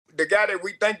guy that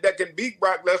we think that can beat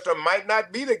Brock Lesnar might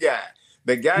not be the guy.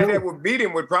 The guy that would beat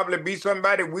him would probably be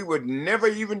somebody we would never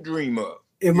even dream of.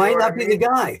 It might not be the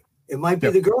guy. It might be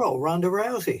the girl, Ronda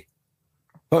Rousey.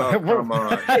 Oh, come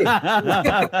on.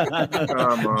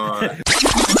 Come on.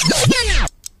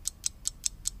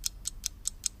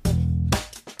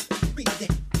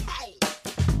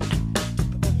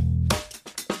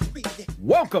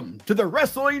 Welcome to the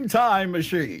Wrestling Time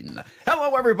Machine.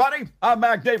 Hello, everybody. I'm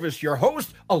Mac Davis, your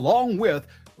host, along with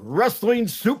wrestling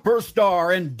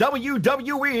superstar and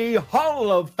WWE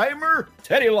Hall of Famer,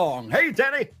 Teddy Long. Hey,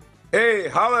 Teddy. Hey,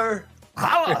 holler.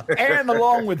 Holla. And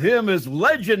along with him is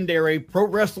legendary pro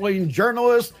wrestling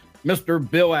journalist, Mr.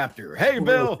 Bill Apter. Hey,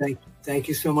 Bill. Thank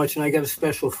you so much. And I got a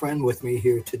special friend with me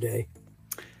here today.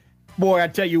 Boy, I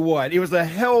tell you what, it was a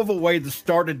hell of a way to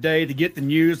start a day to get the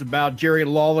news about Jerry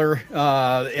Lawler.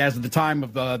 As of the time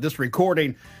of this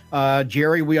recording,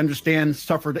 Jerry, we understand,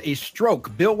 suffered a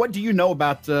stroke. Bill, what do you know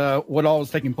about what all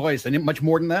is taking place? And much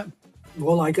more than that?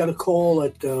 Well, I got a call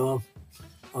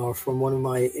from one of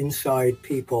my inside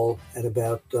people at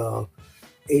about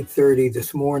 8:30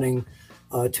 this morning,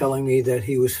 telling me that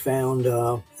he was found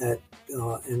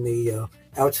in the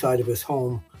outside of his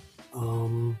home.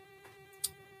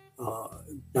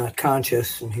 Not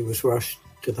conscious, and he was rushed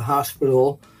to the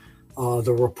hospital.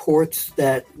 The reports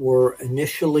that were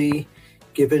initially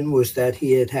given was that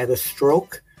he had had a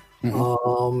stroke.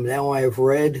 Mm-hmm. Now I have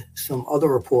read some other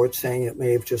reports saying it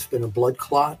may have just been a blood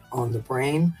clot on the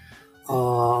brain.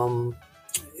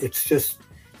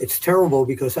 It's terrible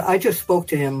because I just spoke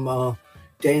to him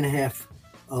day and a half,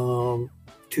 2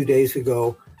 days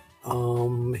ago.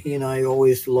 He and I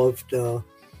always loved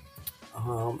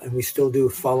and we still do,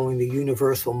 following the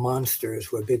Universal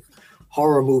Monsters. We're big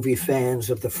horror movie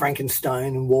fans of the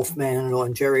Frankenstein and Wolfman and all,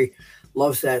 and Jerry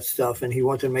loves that stuff, and he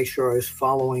wanted to make sure I was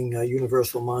following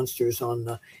Universal Monsters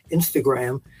on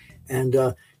Instagram. And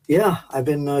I've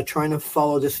been trying to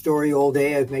follow this story all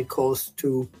day. I've made calls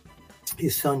to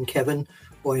his son, Kevin,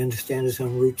 who I understand is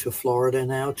en route to Florida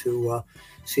now to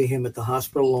see him at the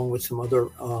hospital, along with some other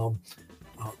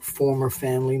former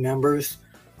family members.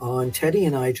 And Teddy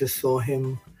and I just saw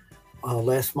him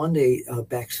last Monday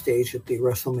backstage at the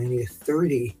WrestleMania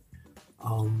 30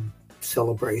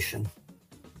 celebration.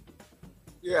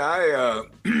 Yeah,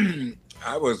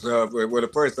 I was the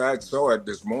first I saw it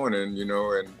this morning,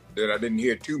 and then I didn't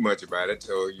hear too much about it.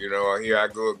 So, here I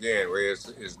go again.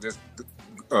 Is this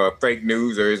fake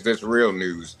news or is this real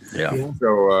news? Yeah.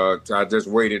 So I just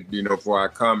waited, before I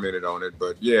commented on it.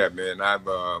 But yeah, man, I've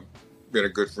been a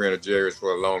good friend of Jerry's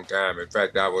for a long time. In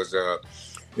fact, I was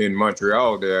in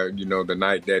Montreal there, the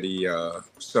night that he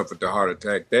suffered the heart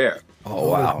attack there. Oh,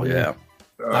 wow. Yeah.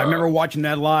 I remember watching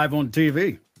that live on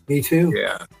TV. Me too.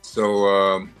 Yeah.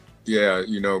 So,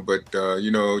 but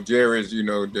Jerry's,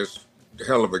 just a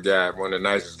hell of a guy, one of the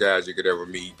nicest guys you could ever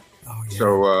meet. Oh, yeah.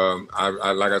 So,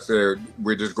 I like I said,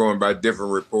 we're just going by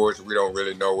different reports. We don't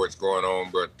really know what's going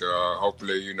on, but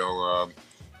hopefully,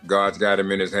 God's got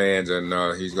him in his hands, and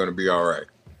he's going to be all right.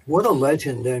 What a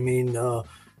legend. I mean,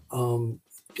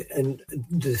 and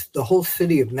the whole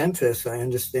city of Memphis, I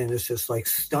understand, is just like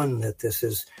stunned that this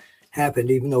has happened,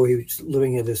 even though he was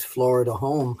living at his Florida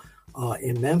home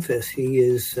in Memphis.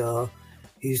 He's the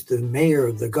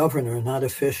mayor, the governor, not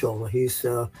official. He's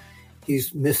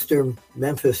Mr.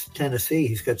 Memphis, Tennessee.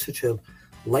 He's got such a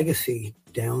legacy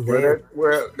down there.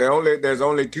 There's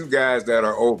only two guys that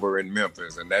are over in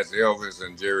Memphis, and that's Elvis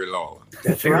and Jerry Lawler.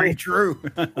 That's very right. True.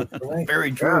 That's right.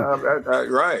 Very true. Yeah,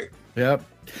 right. Yep.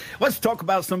 Let's talk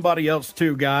about somebody else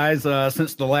too, guys.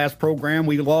 Since the last program,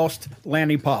 we lost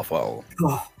Lanny Poffo.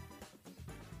 Oh.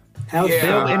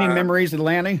 Bill, any memories of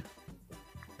Lanny?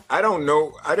 I don't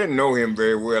know. I didn't know him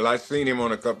very well. I've seen him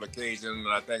on a couple of occasions, and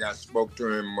I think I spoke to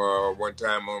him one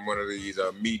time on one of these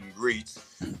meet and greets.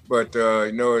 But,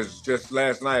 it's just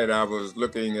last night I was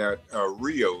looking at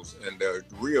Reels, and the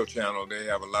Reel channel, they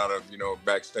have a lot of,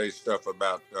 backstage stuff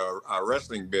about our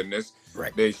wrestling business.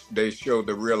 Right. They showed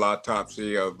the real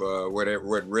autopsy of what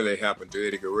really happened to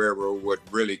Eddie Guerrero, what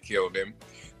really killed him.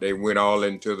 They went all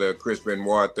into the Chris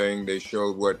Benoit thing. They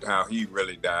showed how he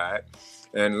really died.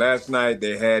 And last night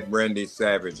they had Randy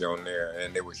Savage on there,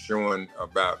 and they were showing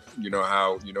about,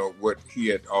 how, what he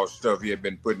had, all stuff he had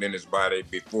been putting in his body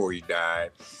before he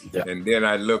died. Yeah. And then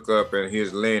I look up and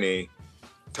here's Lenny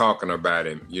talking about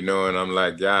him, and I'm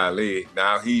like, golly,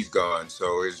 now he's gone.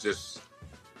 So it's just,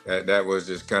 that was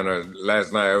just kind of,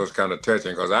 last night it was kind of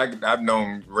touching because I've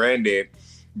known Randy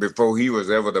before he was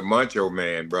ever the Macho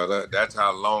Man, brother. That's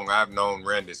how long I've known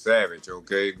Randy Savage,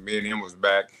 okay? Me and him was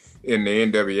back in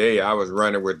the NWA. I was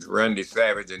running with Randy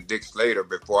Savage and Dick Slater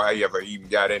before I ever even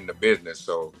got into business.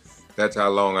 So That's how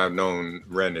long I've known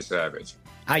Randy Savage.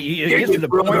 It gets to the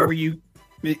point where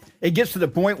it gets to the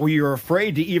point where you're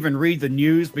afraid to even read the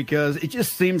news, because it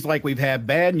just seems like we've had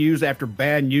bad news after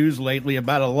bad news lately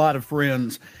about a lot of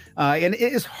friends. And it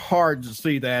is hard to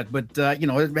see that, but I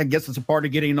guess it's a part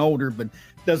of getting older, but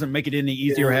doesn't make it any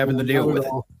easier having to deal with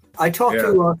it. I talked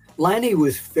to Lanny.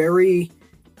 Was the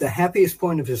happiest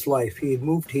point of his life. He had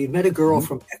met a girl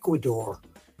from Ecuador,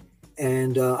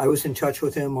 and I was in touch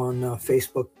with him on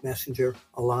Facebook Messenger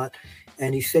a lot.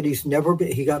 And he said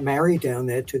he got married down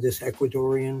there to this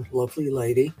Ecuadorian lovely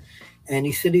lady. And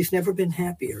he said he's never been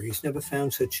happier. He's never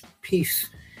found such peace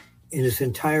in his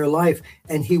entire life.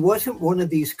 And he wasn't one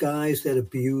of these guys that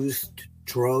abused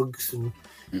drugs and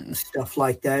stuff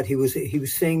like that. He was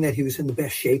saying that he was in the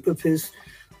best shape of his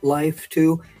life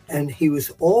too. And he was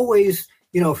always,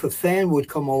 if a fan would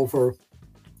come over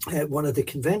at one of the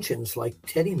conventions, like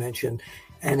Teddy mentioned,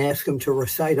 and ask him to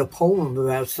recite a poem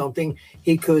about something,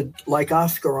 he could, like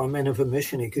Oscar on Men of a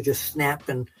Mission, he could just snap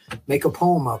and make a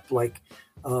poem up like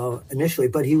initially.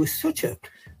 But he was such a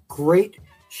great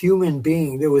human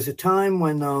being. There was a time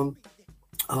when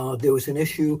there was an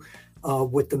issue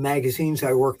with the magazines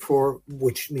I worked for,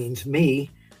 which means me,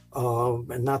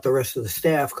 and not the rest of the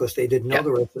staff, because they didn't know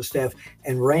the rest of the staff.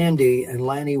 And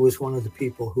Lanny was one of the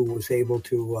people who was able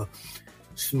to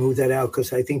smooth that out,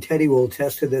 because I think Teddy will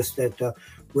attest to this, that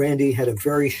Randy had a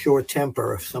very short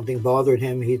temper. If something bothered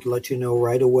him, he'd let you know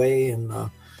right away. And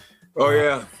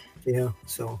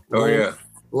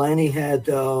Lanny had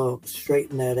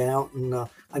straightened that out, and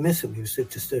I miss him. He was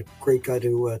just a great guy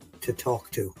to talk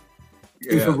to.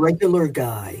 He's a regular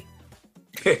guy.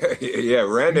 Yeah,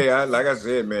 Randy, like I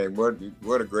said, man,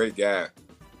 what a great guy.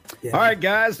 Yeah. All right,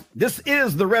 guys, this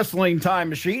is the Wrestling Time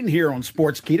Machine here on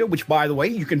Sportskeeda, which, by the way,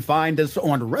 you can find us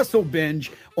on WrestleBinge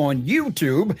on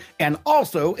YouTube and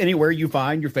also anywhere you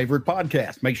find your favorite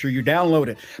podcast. Make sure you download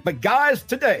it. But, guys,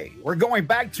 today we're going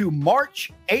back to March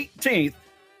 18th,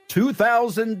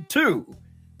 2002.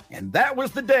 And that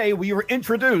was the day we were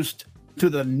introduced to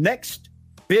the next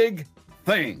big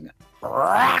thing,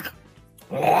 Brock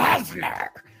Lesnar.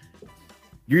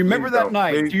 You remember that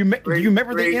night? Do you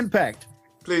remember the impact?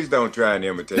 Please don't try and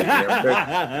imitate him.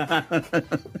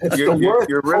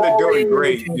 You're really doing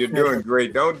great. You're doing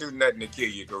great. Don't do nothing to kill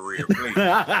your career,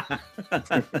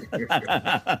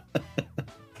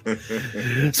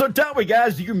 please. So tell me,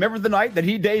 guys, do you remember the night that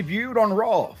he debuted on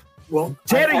Raw? Well,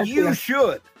 Teddy, you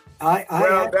should.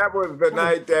 That was the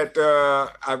night that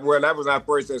that was our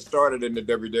first that started in the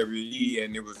WWE,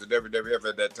 and it was the WWF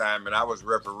at that time, and I was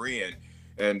refereeing.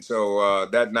 And so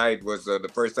that night was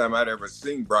the first time I'd ever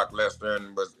seen Brock Lesnar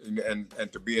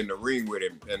and to be in the ring with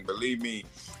him. And believe me,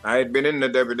 I had been in the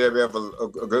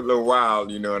WWF a good little while,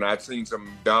 and I'd seen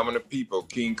some dominant people,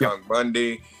 King Kong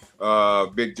Bundy,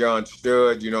 Big John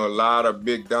Studd, a lot of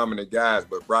big dominant guys.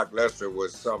 But Brock Lesnar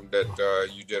was something that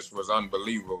you just was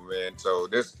unbelievable, man. So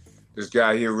this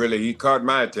guy here he caught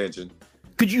my attention.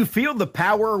 Could you feel the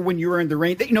power when you were in the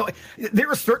ring? There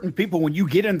are certain people when you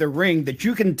get in the ring that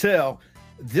you can tell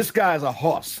this guy's a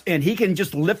hoss, and he can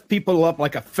just lift people up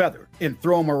like a feather and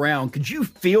throw them around. Could you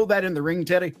feel that in the ring,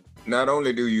 Teddy? Not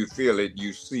only do you feel it,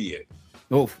 you see it.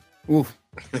 Oof.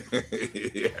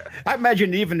 Yeah. I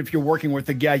imagine even if you're working with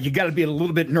the guy, you got to be a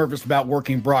little bit nervous about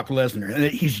working Brock Lesnar. And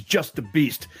he's just a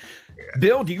beast. Yeah.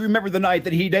 Bill, do you remember the night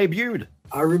that he debuted?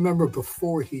 I remember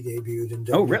before he debuted in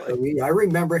WWE. Oh, really? I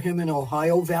remember him in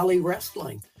Ohio Valley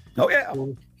Wrestling. Oh, yeah.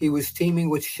 He was teaming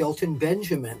with Shelton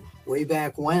Benjamin way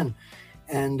back when.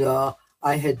 And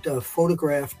I had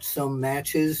photographed some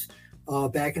matches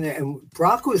back in there. And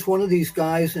Brock was one of these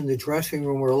guys in the dressing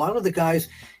room where a lot of the guys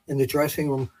in the dressing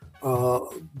room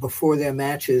before their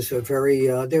matches are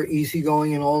they're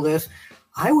easygoing and all this.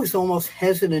 I was almost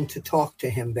hesitant to talk to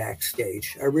him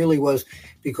backstage. I really was,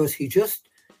 because he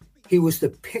was the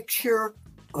picture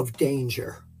of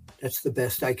danger. That's the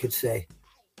best I could say,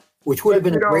 which would have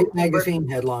been a great magazine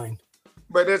headline.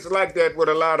 But it's like that with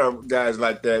a lot of guys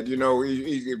like that.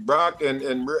 He's Brock, and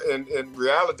in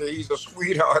reality, he's a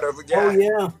sweetheart of a guy. Oh,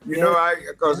 yeah.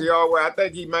 Because I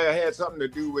think he may have had something to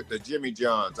do with the Jimmy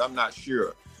Johns. I'm not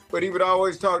sure. But he would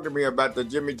always talk to me about the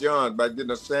Jimmy Johns, about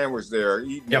getting a sandwich there,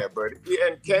 eating there. But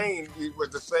and Kane, he was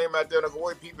the same identical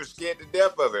way. People scared to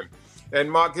death of him. And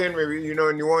Mark Henry,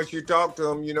 and once you talk to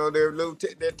them, they're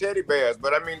they're teddy bears.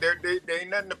 But I mean, they ain't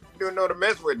nothing to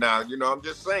mess with now. I'm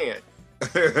just saying.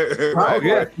 Brock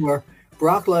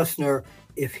Lesnar,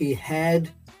 if he had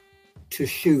to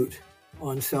shoot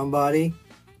on somebody,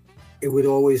 it would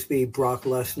always be Brock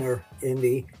Lesnar in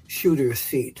the shooter's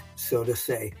seat, so to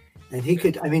say. And he's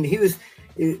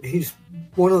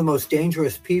one of the most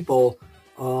dangerous people.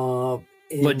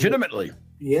 Legitimately.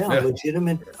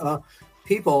 legitimate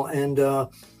people, and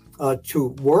to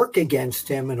work against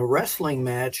him in a wrestling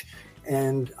match.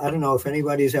 And I don't know if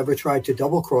anybody's ever tried to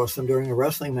double cross him during a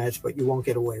wrestling match, but you won't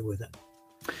get away with it.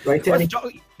 Right, Teddy? Let's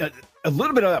talk a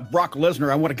little bit about Brock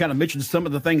Lesnar. I want to kind of mention some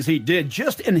of the things he did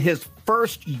just in his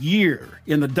first year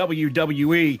in the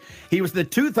WWE. He was the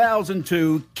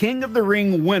 2002 King of the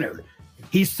Ring winner.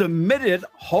 He submitted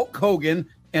Hulk Hogan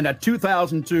in a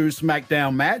 2002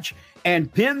 SmackDown match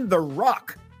and pinned The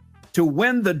Rock to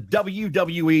win the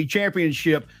WWE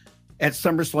Championship at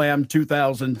SummerSlam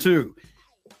 2002.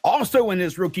 Also in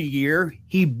his rookie year,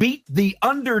 he beat The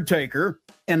Undertaker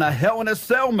in a Hell in a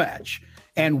Cell match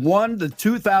and won the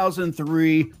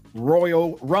 2003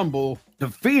 Royal Rumble,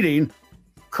 defeating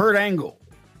Kurt Angle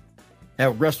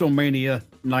at WrestleMania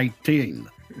 19.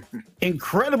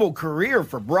 Incredible career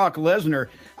for Brock Lesnar.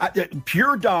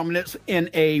 Pure dominance in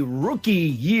a rookie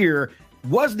year.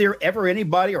 Was there ever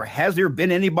anybody, or has there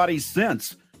been anybody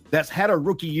since, that's had a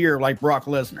rookie year like Brock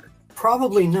Lesnar?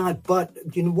 Probably not, but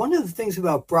one of the things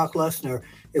about Brock Lesnar,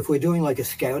 if we're doing like a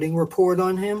scouting report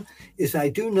on him, is I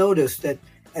do notice that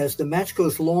as the match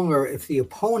goes longer, if the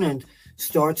opponent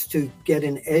starts to get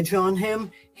an edge on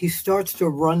him, he starts to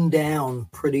run down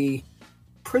pretty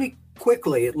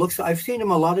quickly. It looks, I've seen him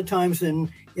a lot of times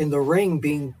in the ring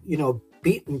being,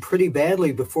 beaten pretty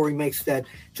badly before he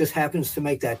just happens to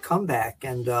make that comeback.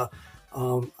 And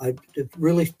it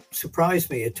really surprised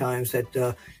me at times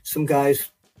that some guys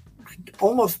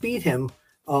almost beat him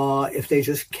if they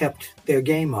just kept their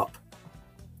game up.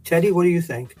 Teddy, what do you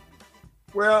think?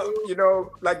 Well,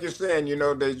 like you're saying,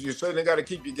 you certainly got to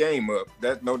keep your game up.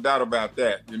 That's no doubt about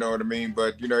that. You know what I mean?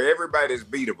 But, everybody's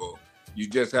beatable. You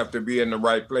just have to be in the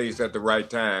right place at the right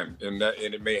time, and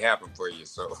it may happen for you.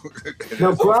 So,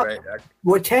 now, Brock,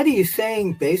 what Teddy is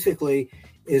saying basically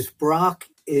is Brock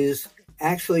is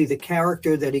actually the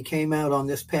character that he came out on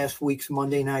this past week's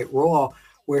Monday Night Raw,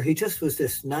 where he just was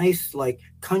this nice, like,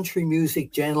 country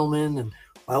music gentleman, and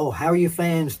how are you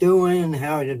fans doing?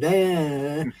 How are you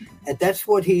doing? And that's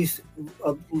what he's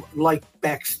like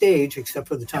backstage, except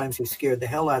for the times he scared the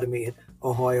hell out of me at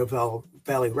Ohio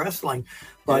Valley Wrestling.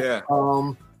 But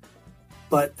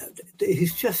but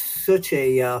he's just such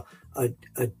a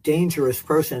dangerous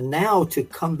person. Now to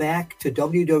come back to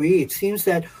WWE, it seems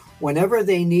that whenever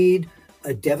they need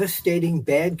a devastating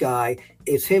bad guy,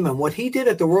 it's him. And what he did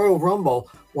at the Royal Rumble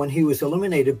when he was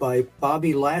eliminated by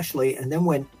Bobby Lashley and then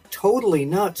went totally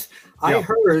nuts. Yeah. I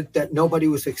heard that nobody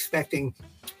was expecting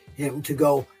him to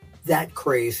go that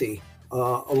crazy.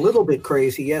 A little bit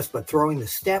crazy, yes, but throwing the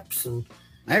steps and.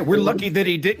 Hey, we're lucky that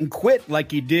he didn't quit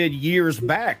like he did years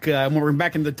back when we were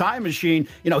back in the time machine.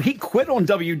 He quit on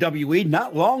WWE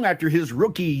not long after his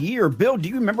rookie year. Bill, do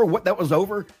you remember what that was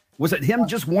over? Was it him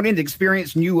just wanting to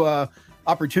experience new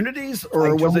opportunities,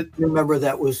 or was it? I remember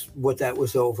that was what that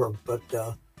was over,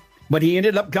 But he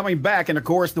ended up coming back, and of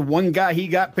course, the one guy he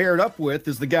got paired up with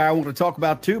is the guy I want to talk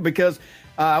about too, because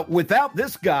without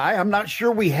this guy, I'm not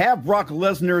sure we have Brock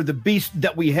Lesnar, the beast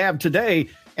that we have today,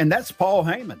 and that's Paul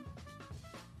Heyman.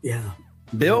 Yeah.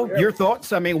 Bill, your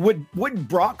thoughts? I mean, would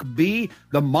Brock be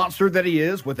the monster that he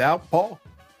is without Paul?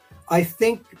 I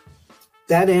think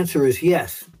that answer is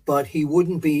yes, but he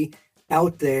wouldn't be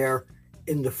out there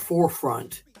in the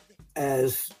forefront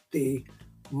as the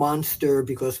monster,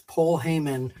 because Paul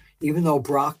Heyman, even though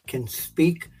Brock can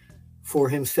speak for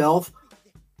himself,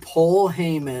 Paul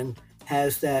Heyman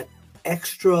has that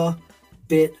extra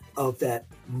bit of that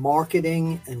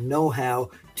marketing and know-how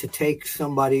to take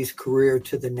somebody's career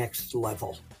to the next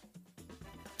level.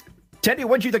 Teddy,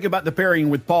 what do you think about the pairing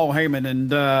with Paul Heyman and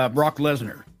Brock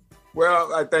Lesnar?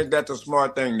 Well, I think that's a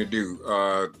smart thing to do.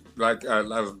 Like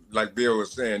Bill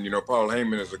was saying, Paul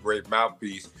Heyman is a great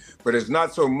mouthpiece, but it's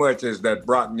not so much as that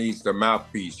Brock needs the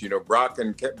mouthpiece. Brock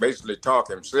can basically talk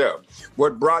himself.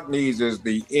 What Brock needs is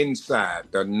the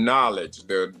insight, the knowledge,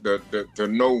 the to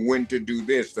know when to do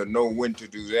this, to know when to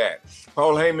do that.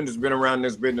 Paul Heyman has been around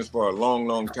this business for a long,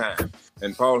 long time.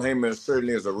 And Paul Heyman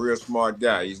certainly is a real smart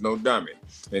guy. He's no dummy.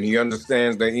 And he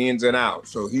understands the ins and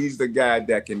outs. So he's the guy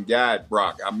that can guide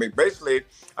Brock. I mean, basically,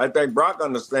 I think Brock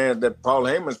understands that Paul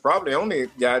Heyman's probably the only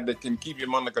guy that can keep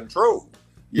him under control.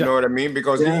 You know what I mean?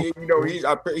 Because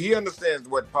he understands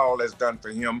what Paul has done for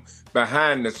him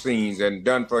behind the scenes and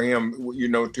done for him,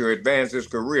 to advance his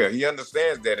career. He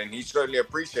understands that, and he certainly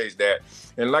appreciates that.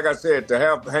 And like I said, to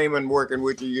have Heyman working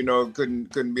with you,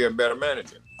 couldn't be a better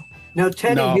manager. Now,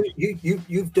 Teddy,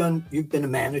 you've been a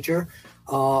manager.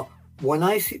 When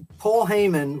I see Paul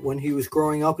Heyman, when he was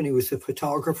growing up and he was a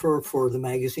photographer for the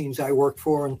magazines I worked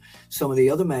for and some of the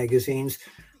other magazines,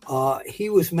 He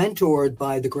was mentored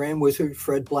by the Grand Wizard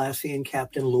Fred Blassie and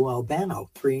Captain Lou Albano,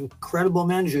 3 incredible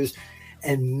managers.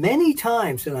 And many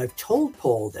times, and I've told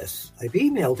Paul this, I've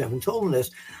emailed him and told him this,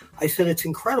 I said, it's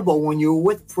incredible. When you were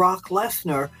with Brock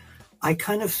Lesnar, I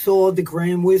kind of saw the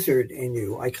Grand Wizard in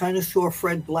you. I kind of saw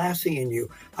Fred Blassie in you.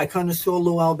 I kind of saw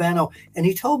Lou Albano. And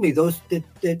he told me those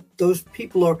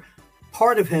people are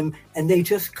part of him, and they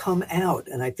just come out.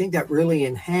 And I think that really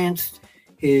enhanced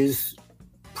his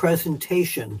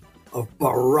presentation of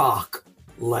Brock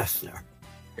Lesnar.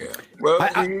 Yeah. Well,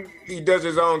 he does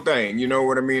his own thing, you know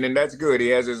what I mean? And that's good. He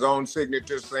has his own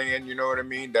signature saying, you know what I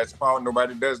mean? That's Paul.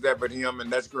 Nobody does that but him,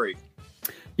 and that's great.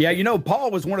 Yeah, Paul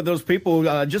was one of those people,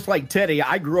 just like Teddy.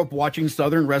 I grew up watching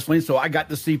Southern wrestling, so I got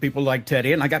to see people like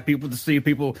Teddy, and I got people to see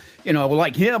people,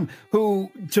 like him, who,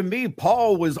 to me,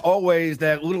 Paul was always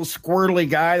that little squirrely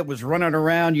guy that was running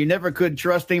around. You never could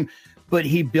trust him, but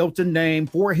he built a name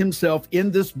for himself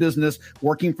in this business,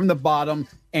 working from the bottom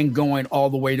and going all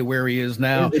the way to where he is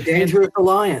now. And the Dangerous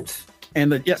Alliance.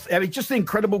 And just an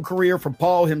incredible career for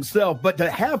Paul himself. But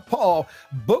to have Paul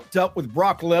booked up with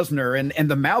Brock Lesnar and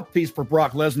the mouthpiece for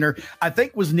Brock Lesnar, I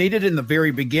think was needed in the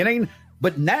very beginning.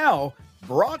 But now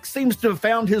Brock seems to have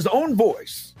found his own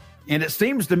voice. And it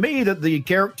seems to me that the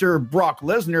character Brock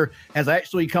Lesnar has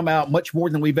actually come out much more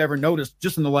than we've ever noticed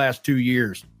just in the last 2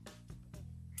 years.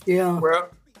 Yeah.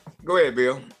 Well, go ahead,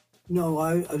 Bill. No,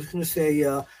 I was going to say,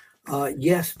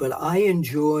 yes, but I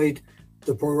enjoyed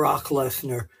the Brock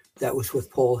Lesnar that was with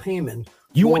Paul Heyman.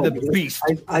 You want the beast.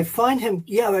 I find him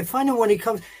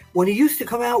when he used to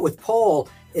come out with Paul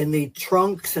in the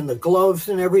trunks and the gloves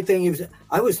and everything,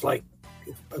 I was like,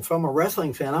 if I'm a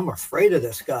wrestling fan, I'm afraid of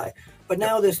this guy. But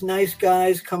now there's nice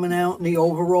guys coming out in the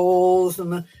overalls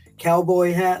and the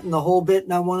cowboy hat and the whole bit,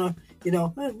 and I want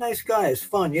to, nice guy, it's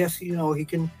fun. Yes, he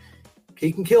can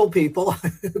kill people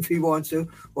if he wants to,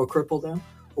 or cripple them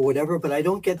or whatever, but I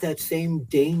don't get that same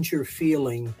danger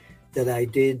feeling that I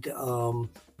did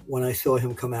when I saw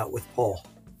him come out with Paul.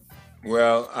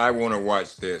 Well, I want to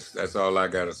watch this. That's all I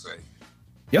got to say.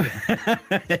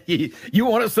 You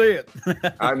want to see it?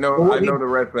 I know the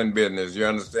wrestling business. You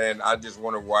understand? I just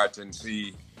want to watch and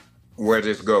see where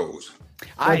this goes.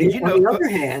 On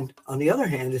the other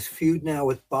hand, his feud now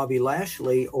with Bobby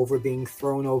Lashley over being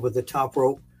thrown over the top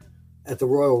rope at the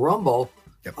Royal Rumble.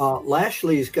 Yep.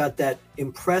 Lashley's got that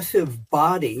impressive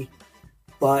body,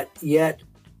 but yet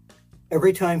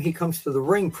every time he comes to the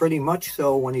ring, pretty much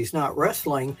so when he's not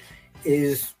wrestling,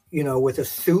 is, with a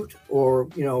suit or,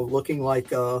 looking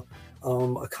like a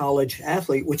college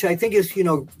athlete, which I think is,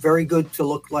 very good to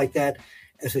look like that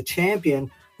as a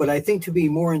champion. But I think to be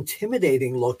more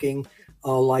intimidating looking,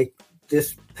 like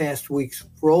this past week's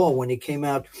Raw when he came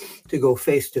out to go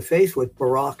face-to-face with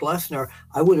Brock Lesnar,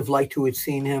 I would have liked to have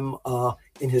seen him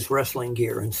in his wrestling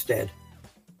gear instead.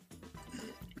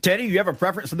 Teddy, you have a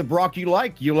preference for the Brock you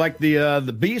like? You like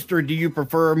the Beast, or do you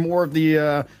prefer more of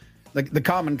the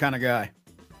common kind of guy?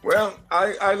 Well,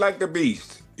 I like the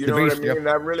Beast. You know what I mean? Yep.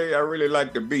 I really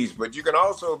like the Beast, but you can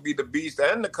also be the Beast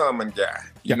and the common guy.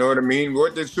 You know what I mean?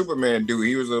 What did Superman do?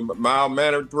 He was a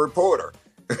mild-mannered reporter.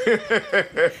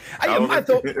 My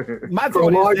thought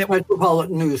is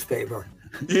metropolitan newspaper.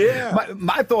 Yeah.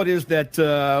 My thought is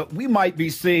that we might be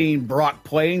seeing Brock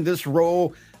playing this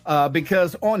role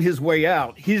because on his way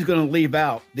out, he's going to leave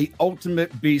out the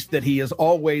ultimate beast that he has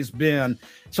always been.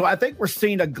 So I think we're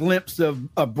seeing a glimpse of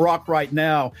Brock right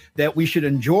now that we should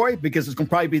enjoy, because it's going to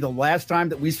probably be the last time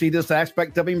that we see this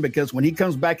aspect of him, because when he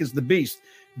comes back as the beast,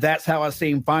 that's how I see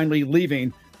him finally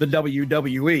leaving the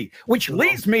WWE, which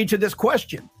leads me to this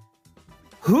question.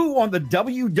 Who on the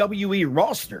WWE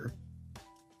roster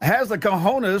has the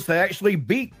cojones to actually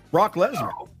beat Brock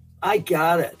Lesnar? Oh, I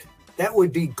got it. That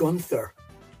would be Gunther,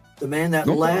 the man that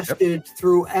lasted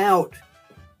throughout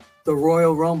the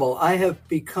Royal Rumble. I have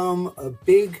become a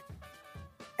big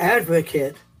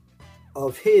advocate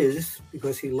of his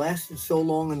because he lasted so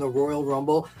long in the Royal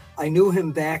Rumble. I knew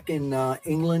him back in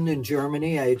England and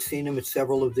Germany. I had seen him at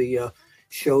several of the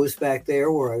shows back there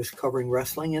where I was covering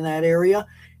wrestling in that area.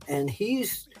 And he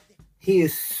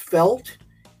is svelte.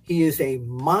 He is a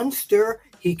monster.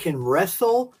 He can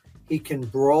wrestle. He can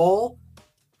brawl.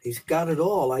 He's got it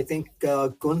all. I think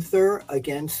Gunther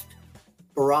against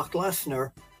Brock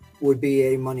Lesnar would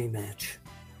be a money match.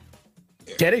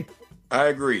 Teddy? I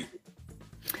agree.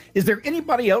 Is there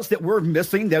anybody else that we're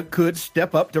missing that could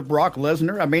step up to Brock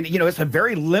Lesnar? I mean, it's a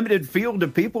very limited field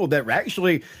of people that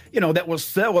actually, that will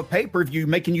sell a pay-per-view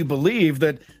making you believe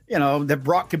that, that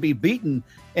Brock could be beaten.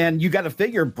 And you got to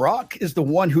figure Brock is the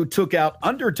one who took out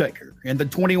Undertaker in the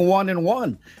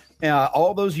 21-1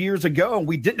 all those years ago. And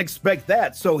we didn't expect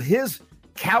that. So his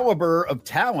caliber of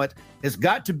talent has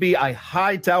got to be a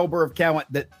high caliber of talent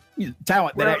that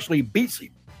actually beats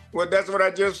him. Well, that's what I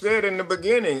just said in the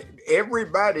beginning.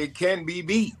 Everybody can be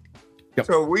beat. Yep.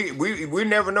 So we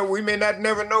never know. We may not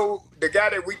never know the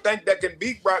guy that we think that can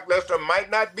beat Brock Lesnar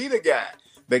might not be the guy.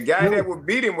 The guy that would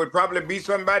beat him would probably be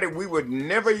somebody we would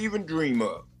never even dream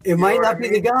of. It might not be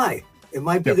the guy. It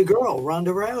might be the girl,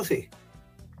 Ronda Rousey.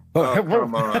 Oh,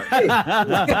 come on.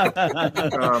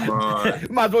 Come on.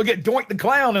 Might as well get Doink the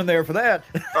Clown in there for that.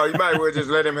 Oh, you might as well just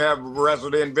let him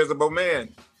wrestle the Invisible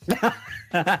Man.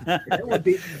 That would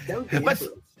be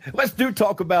Let's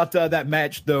talk about that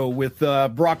match, though, with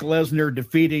Brock Lesnar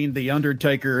defeating The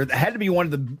Undertaker. It had to be one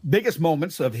of the biggest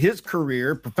moments of his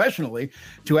career professionally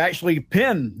to actually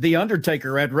pin The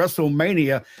Undertaker at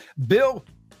WrestleMania. Bill,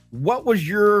 what was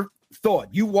your thought?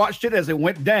 You watched it as it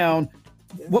went down.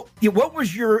 What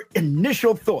was your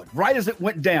initial thought right as it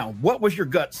went down? What was your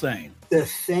gut saying? The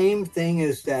same thing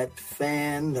as that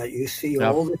fan that you see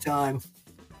all the time.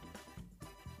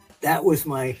 That was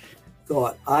my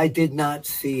thought. I did not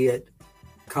see it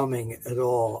coming at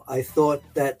all. I thought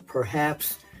that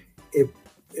perhaps it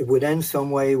would end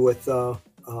some way with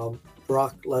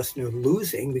Brock Lesnar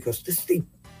losing, because this is the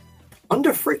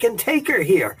Under-freaking-Taker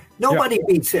here. Nobody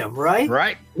beats him, right?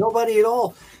 Right. Nobody at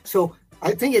all. So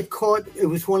I think it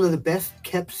was one of the best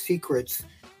kept secrets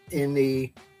in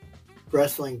the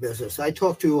wrestling business. I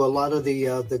talked to a lot of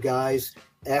the guys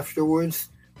afterwards,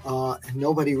 and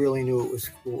nobody really knew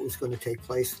what was going to take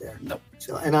place there. Nope.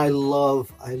 So, and I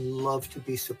love to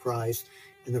be surprised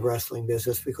in the wrestling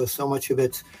business, because so much of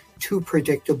it's too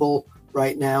predictable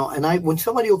right now. And when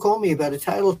somebody will call me about a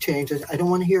title change, I don't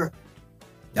want to hear it.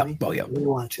 Yep. Oh, yeah. Let me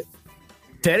watch it.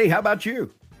 Teddy, how about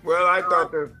you? Well, I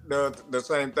thought the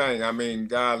same thing. I mean,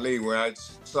 golly, when I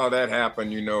saw that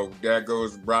happen, there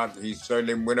goes Brock. He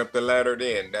certainly went up the ladder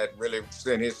then. That really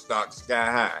sent his stock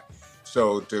sky high.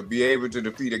 So to be able to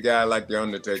defeat a guy like The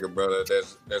Undertaker, brother,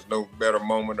 there's no better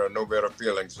moment or no better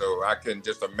feeling. So I can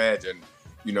just imagine,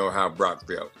 how Brock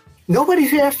felt.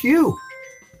 Nobody's asked you.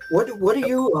 What are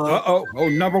you?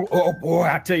 Oh boy!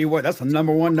 I tell you what, that's a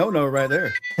number one no right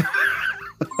there.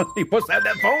 He must have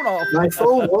that phone off. My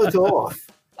phone was off.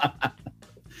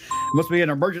 Must be an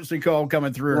emergency call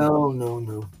coming through. No.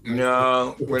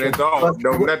 No, when it's off,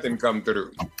 don't nothing come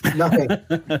through. Nothing.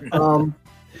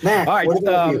 Matt, all right. what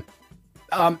about you?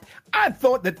 I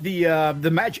thought that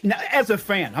the match. Now, as a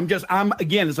fan,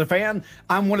 as a fan,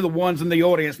 I'm one of the ones in the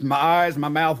audience, my eyes, my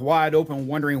mouth wide open,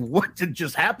 wondering what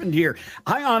just happened here.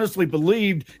 I honestly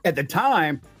believed at the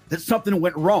time that something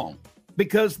went wrong,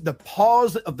 because the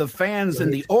pause of the fans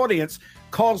in the audience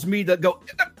caused me to go,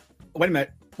 wait a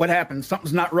minute, what happened?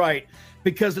 Something's not right,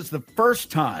 because it's the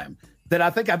first time that I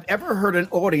think I've ever heard an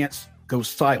audience go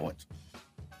silent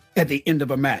at the end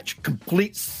of a match,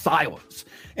 complete silence.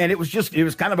 And it was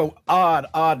kind of an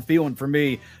odd feeling for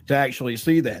me to actually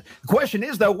see that. The question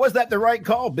is, though, was that the right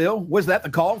call, Bill? Was that the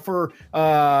call for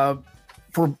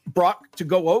Brock to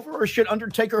go over, or should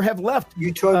Undertaker have left?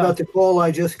 You talking about the call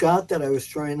I just got that I was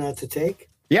trying not to take?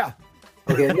 Yeah.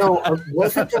 Okay, no,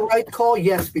 was it the right call?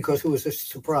 Yes, because it was a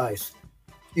surprise.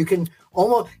 You can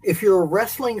almost, if you're a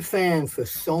wrestling fan for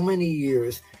so many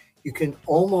years, you can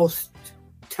almost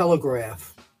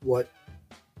telegraph what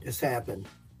has happened.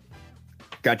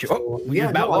 Got you.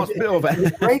 Lost Bill. It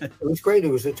was great. It was great. It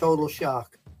was a total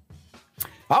shock.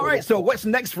 All right. So what's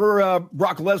next for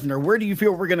Brock Lesnar? Where do you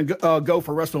feel we're going to go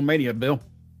for WrestleMania, Bill?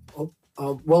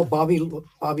 Well,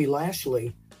 Bobby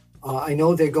Lashley. I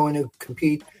know they're going to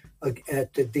compete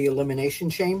at the Elimination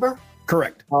Chamber.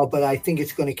 Correct. But I think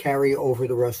it's going to carry over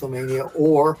to WrestleMania,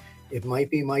 or it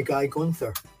might be my guy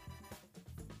Gunther.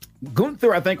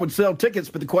 Gunther, I think, would sell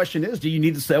tickets, but the question is, do you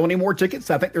need to sell any more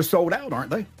tickets? I think they're sold out, aren't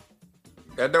they?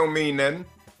 That don't mean nothing.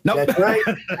 No, That's right.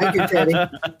 Thank you, Teddy.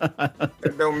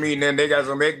 That don't mean nothing.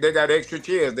 They got extra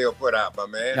chairs they'll put out, my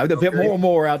man. A bit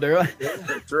more out there.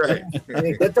 That's right.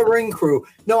 Get the ring crew.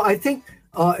 No, I think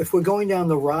if we're going down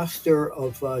the roster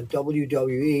of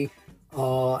WWE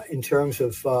in terms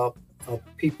of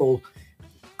people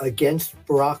against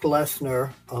Brock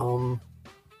Lesnar,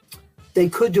 they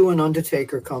could do an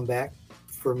Undertaker comeback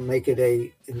for make it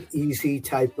an easy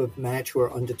type of match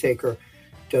where Undertaker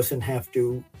doesn't have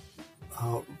to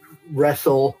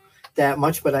wrestle that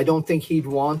much, but I don't think he'd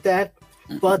want that.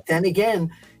 Mm-hmm. But then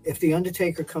again, if the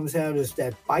Undertaker comes out as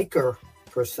that biker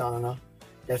persona,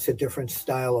 that's a different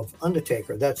style of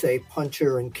Undertaker. That's a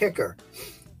puncher and kicker.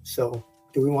 So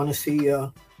do we want to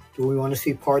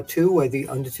see part 2 where the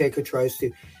Undertaker tries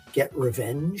to get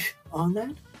revenge on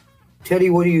that? Teddy,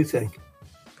 what do you think?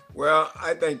 Well,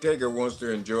 I think Taker wants to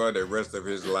enjoy the rest of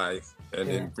his life.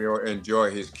 and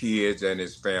enjoy his kids and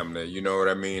his family. You know what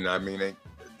I mean? I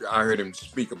heard him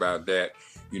speak about that.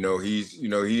 He's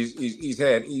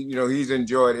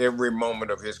enjoyed every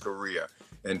moment of his career,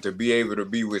 and to be able to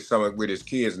be with his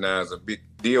kids now is a big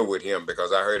deal with him,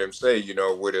 because I heard him say,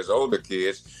 with his older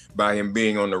kids, by him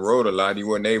being on the road a lot, he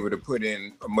wasn't able to put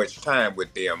in much time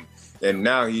with them. And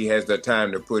now he has the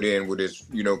time to put in with his,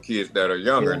 kids that are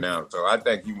younger now. So I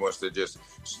think he wants to just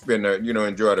spend,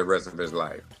 enjoy the rest of his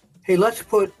life. Hey, let's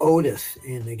put Otis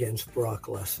in against Brock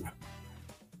Lesnar.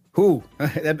 Who?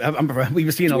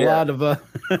 We've seen a lot of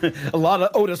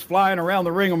Otis flying around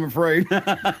the ring, I'm afraid.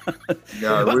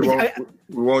 No,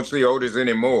 we won't see Otis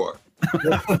anymore.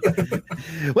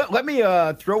 Well, let me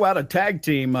throw out a tag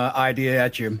team idea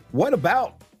at you. What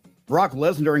about Brock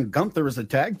Lesnar and Gunther as a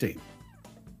tag team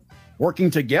working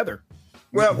together?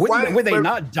 Well, would they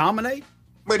not dominate?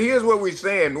 But here's what we're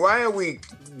saying: why are we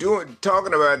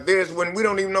talking about this when we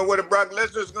don't even know whether Brock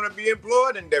Lesnar is going to be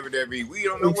employed in WWE? We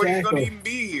don't know what he's going to even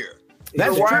be here.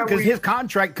 That's true, because his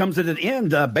contract comes at an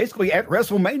end basically at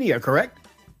WrestleMania, correct?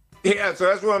 Yeah, so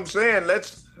that's what I'm saying.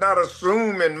 Let's not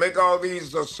assume and make all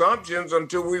these assumptions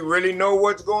until we really know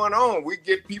what's going on. We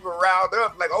get people riled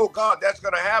up like, oh, God, that's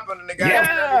going to happen. And the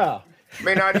guy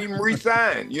may not even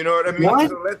resign. You know what I mean?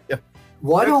 So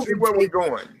let's see where we're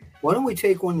going. Why don't we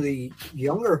take one of the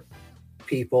younger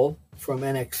people from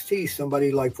NXT,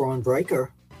 somebody like Braun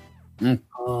Breaker,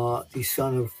 the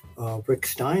son of Rick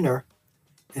Steiner,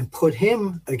 and put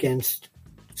him against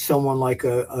someone like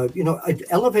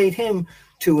elevate him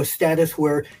to a status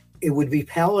where it would be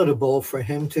palatable for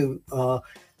him to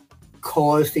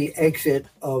cause the exit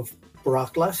of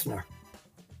Brock Lesnar.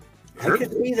 Sure. I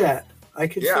could see that. I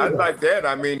like that.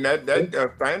 I mean, that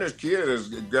Steiner's kid has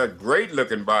got a great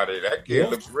looking body. That kid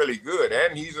looks really good,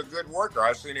 and he's a good worker.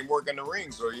 I've seen him work in the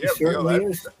ring. So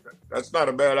that's not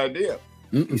a bad idea.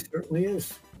 He certainly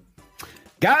is.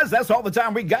 Guys, that's all the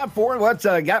time we got for what's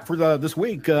got for this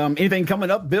week. Anything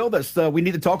coming up, Bill, that's we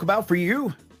need to talk about for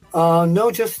you? No,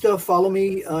 just follow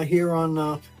me here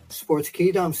on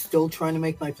Sportskeeda. I'm still trying to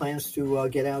make my plans to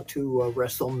get out to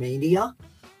WrestleMania.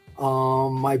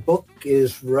 My book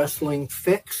is Wrestling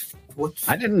Fixed.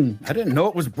 I didn't know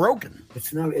it was broken.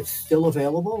 It's still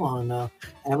available on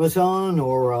Amazon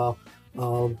or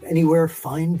anywhere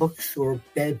fine books or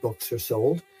bad books are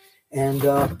sold. And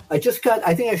I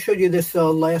think I showed you this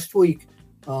last week,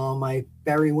 my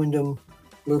Barry Windham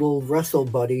little wrestle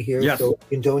buddy here. Yes. So you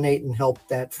can donate and help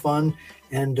that fund.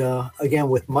 And again,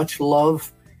 with much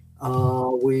love,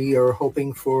 we are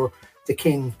hoping for the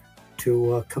King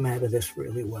to come out of this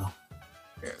really well.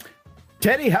 Yeah.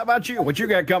 Teddy, how about you? What you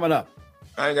got coming up?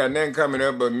 I ain't got nothing coming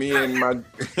up but me and my.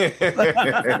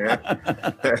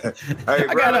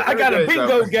 I got a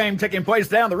bingo game taking place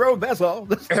down the road. That's all.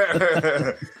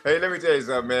 Hey, let me tell you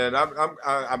something, man.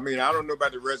 I mean, I don't know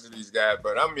about the rest of these guys,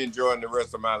 but I'm enjoying the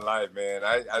rest of my life, man.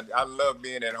 I love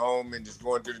being at home and just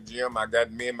going to the gym. I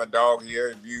got me and my dog here.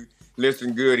 If you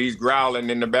listen good, he's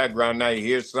growling in the background now. You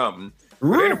hear something.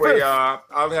 But anyway,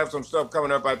 I'll have some stuff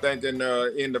coming up, I think, in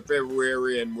the end of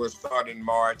February, and we'll start in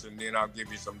March, and then I'll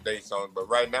give you some dates on it. But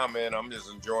right now, man, I'm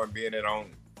just enjoying being at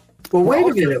home. Well,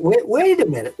 wait a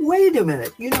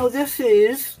minute. You know, this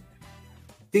is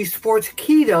the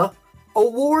Sportskeeda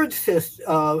award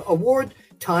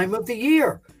time of the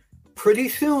year. Pretty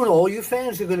soon, all you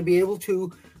fans are going to be able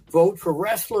to vote for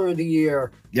Wrestler of the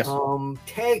Year,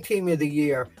 Tag Team of the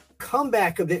Year,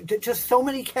 Comeback of the just so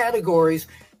many categories.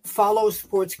 Follow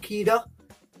Sportskeeda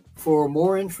for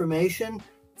more information.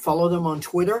 Follow them on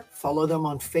Twitter. Follow them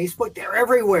on Facebook. They're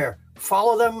everywhere.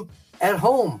 Follow them at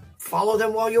home. Follow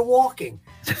them while you're walking.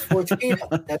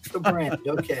 Sportskeeda, that's the brand.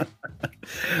 Okay.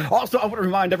 Also, I want to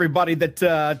remind everybody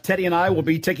that Teddy and I will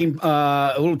be taking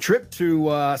a little trip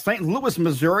to St. Louis,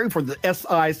 Missouri for the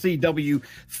SICW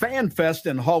Fan Fest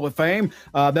and Hall of Fame.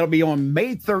 That'll be on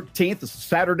May 13th. It's a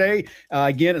Saturday,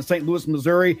 again in St. Louis,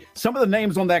 Missouri. Some of the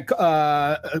names on that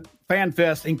Fan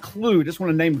Fest include, just want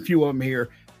to name a few of them here,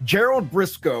 Gerald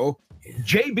Briscoe,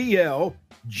 JBL,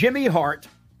 Jimmy Hart,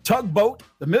 Tugboat,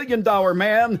 The $1 Million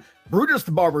Man, Brutus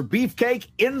the Barber Beefcake,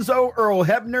 Enzo Earl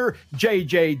Hebner,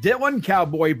 J.J. Dillon,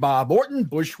 Cowboy Bob Orton,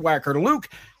 Bushwhacker Luke.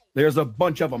 There's a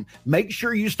bunch of them. Make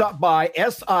sure you stop by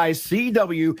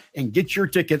SICW and get your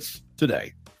tickets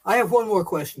today. I have one more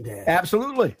question to ask.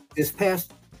 Absolutely. This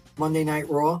past Monday Night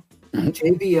Raw,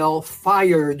 JBL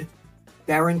fired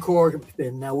Baron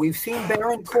Corbin. Now, we've seen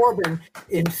Baron Corbin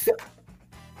in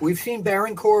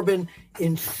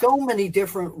so many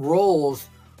different roles.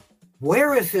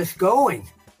 Where is this going?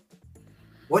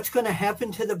 What's going to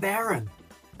happen to the Baron?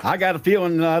 I got a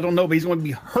feeling, I don't know, but he's going to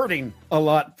be hurting a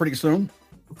lot pretty soon.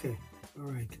 Okay. All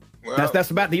right. Well,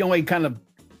 That's about the only kind of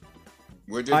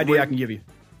idea I can give you.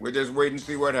 We'll just wait and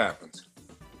see what happens.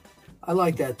 I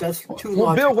like that. That's too Well,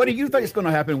 logical. Bill, what do you think is going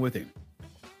to happen with him?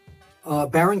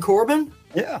 Baron Corbin?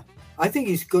 Yeah. I think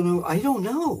he's going to. I don't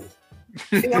know.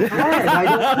 See, I'm glad.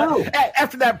 I don't know.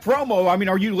 After that promo, I mean,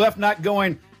 are you left not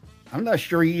going, I'm not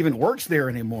sure he even works there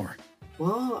anymore?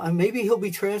 Well, maybe he'll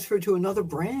be transferred to another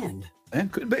brand.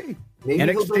 That could be. Maybe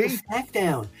he'll go to NXT.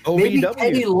 SmackDown. OVW. Maybe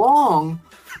Teddy Long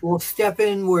will step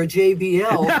in where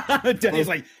JBL. Teddy's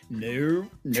like, no.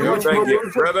 George Thank you,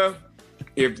 Roman- brother.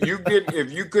 If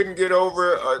you couldn't get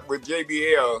over with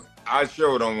JBL, I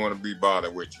sure don't want to be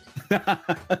bothered with you.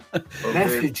 Okay?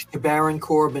 Message to Baron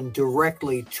Corbin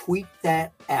directly. Tweet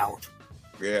that out.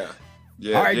 Yeah.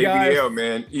 All right, JBL, guys.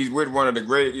 man, he was with one of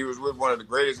the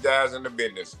greatest guys in the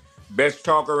business. Best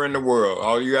talker in the world.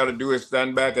 All you got to do is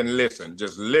stand back and listen.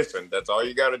 Just listen. That's all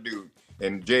you got to do.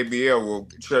 And JBL will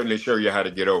certainly show you how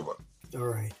to get over. All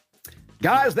right.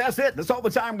 Guys, that's it. That's all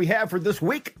the time we have for this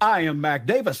week. I am Mac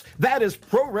Davis. That is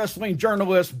pro wrestling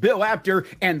journalist Bill Apter.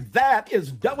 And that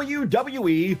is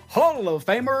WWE Hall of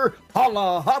Famer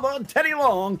Holla Holla Teddy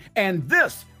Long. And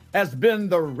this has been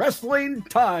the Wrestling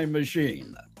Time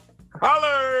Machine.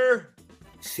 Holler!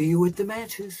 See you at the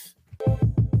matches.